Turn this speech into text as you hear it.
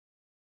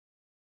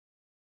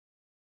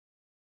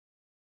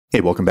Hey,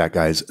 welcome back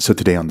guys. So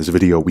today on this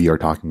video, we are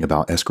talking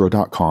about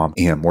escrow.com,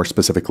 and more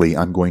specifically,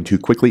 I'm going to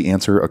quickly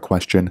answer a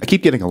question I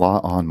keep getting a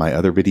lot on my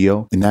other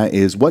video, and that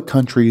is what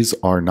countries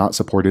are not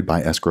supported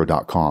by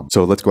escrow.com.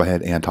 So let's go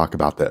ahead and talk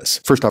about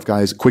this. First off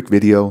guys, quick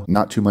video,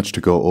 not too much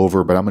to go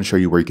over, but I'm going to show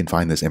you where you can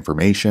find this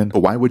information. But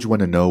why would you want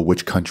to know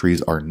which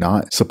countries are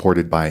not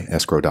supported by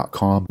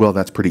escrow.com? Well,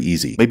 that's pretty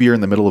easy. Maybe you're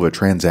in the middle of a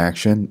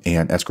transaction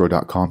and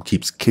escrow.com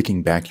keeps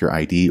kicking back your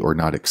ID or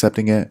not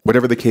accepting it.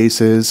 Whatever the case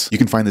is, you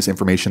can find this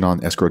information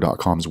on escrow.com's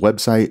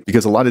website,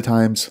 because a lot of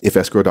times if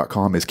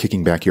escrow.com is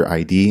kicking back your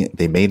ID,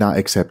 they may not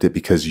accept it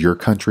because your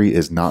country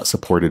is not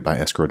supported by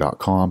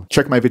escrow.com.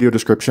 Check my video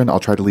description. I'll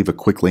try to leave a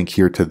quick link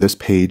here to this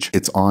page.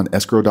 It's on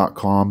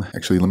escrow.com.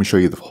 Actually, let me show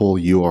you the whole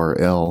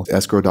URL.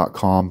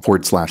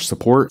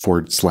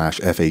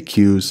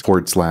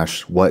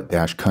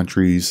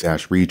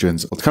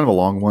 escrow.com/support/FAQs/what-countries-regions. It's kind of a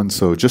long one,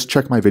 so just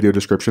check my video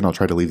description. I'll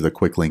try to leave the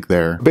quick link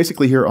there.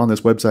 Basically here on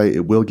this website,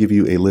 it will give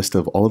you a list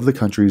of all of the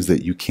countries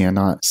that you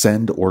cannot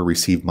send or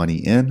receive money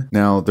in.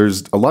 Now,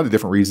 there's a lot of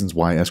different reasons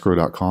why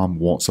escrow.com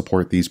won't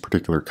support these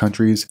particular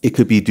countries. It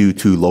could be due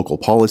to local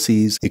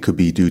policies. It could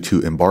be due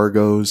to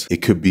embargoes.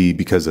 It could be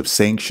because of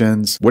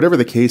sanctions. Whatever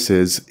the case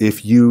is,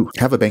 if you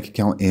have a bank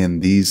account in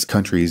these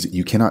countries,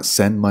 you cannot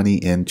send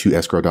money into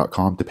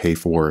escrow.com to pay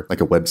for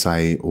like a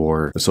website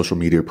or a social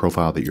media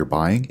profile that you're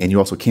buying. And you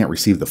also can't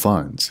receive the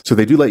funds. So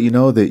they do let you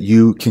know that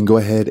you can go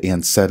ahead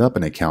and set up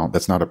an account.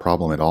 That's not a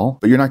problem at all,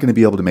 but you're not going to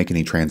be able to make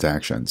any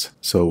transactions.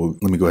 So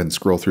let me go ahead and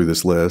scroll through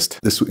this list.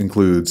 This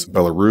includes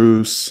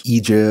Belarus,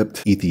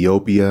 Egypt,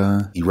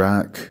 Ethiopia,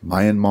 Iraq,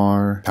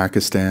 Myanmar,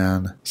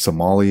 Pakistan,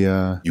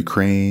 Somalia,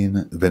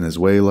 Ukraine,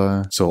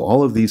 Venezuela. So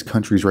all of these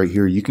countries right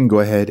here, you can go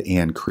ahead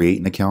and create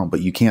an account,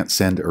 but you can't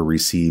send or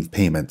receive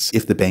payments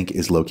if the bank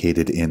is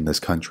located in this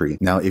country.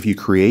 Now, if you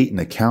create an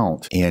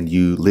account and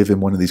you live in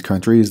one of these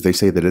countries, they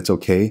say that it's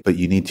okay, but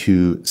you need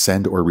to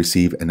send or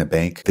receive in a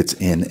bank that's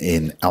in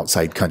an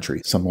outside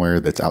country, somewhere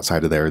that's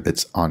outside of there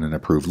that's on an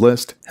approved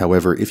list.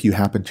 However, if you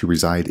happen to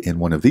reside in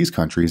one of these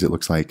countries, it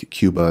looks like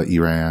Cuba,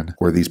 Iran,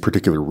 or these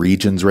particular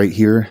regions right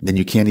here, then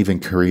you can't even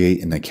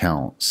create an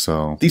account.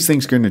 So these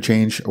things are going to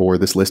change, or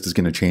this list is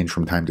going to change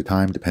from time to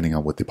time, depending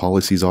on what the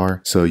policies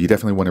are. So you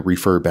definitely want to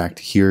refer back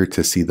to here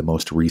to see the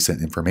most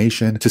recent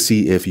information to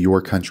see if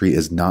your country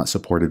is not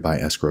supported by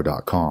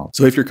escrow.com.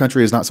 So if your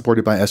country is not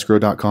supported by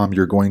escrow.com,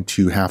 you're going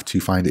to have to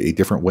find a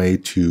different way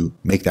to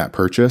make that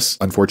purchase.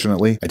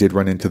 Unfortunately, I did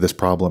run into this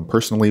problem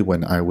personally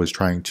when I was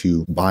trying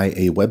to buy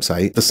a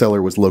website. The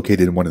seller was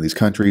located in one of these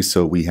countries,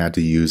 so we had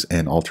to use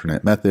an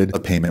alternate method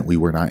of payment. We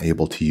were not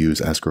able to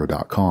use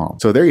escrow.com.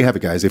 So there you have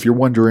it, guys. If you're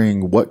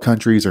wondering what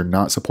countries are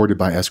not supported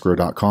by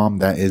escrow.com,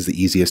 that is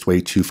the easiest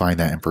way to find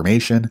that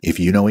information. If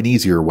you know an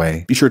easier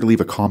way, be sure to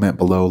leave a comment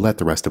below. Let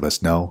the rest of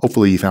us know.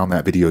 Hopefully you found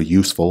that video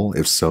useful.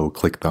 If so,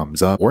 click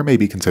thumbs up or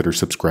maybe consider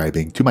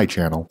subscribing to my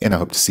channel, and I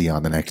hope to see you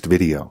on the next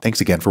video.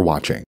 Thanks again for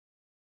watching.